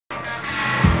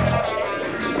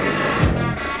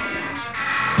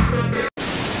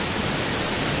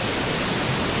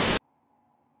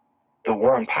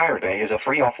Worm Pirate Bay is a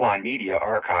free offline media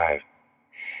archive.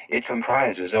 It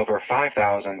comprises over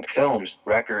 5,000 films,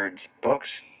 records,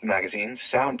 books, magazines,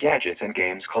 sound gadgets, and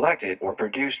games collected or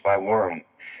produced by Worm.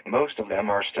 Most of them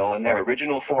are still in their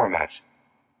original formats.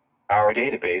 Our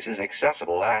database is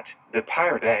accessible at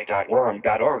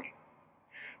thepiratebay.worm.org.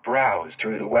 Browse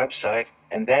through the website,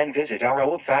 and then visit our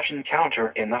old-fashioned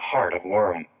counter in the heart of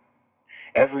Worm.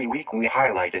 Every week we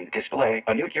highlight and display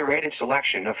a new curated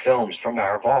selection of films from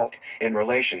our vault in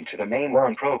relation to the main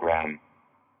Worm program.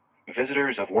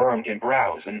 Visitors of Worm can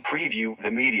browse and preview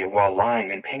the media while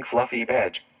lying in pink fluffy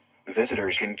beds.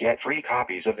 Visitors can get free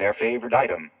copies of their favorite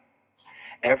item.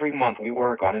 Every month we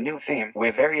work on a new theme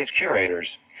with various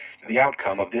curators. The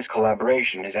outcome of this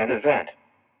collaboration is an event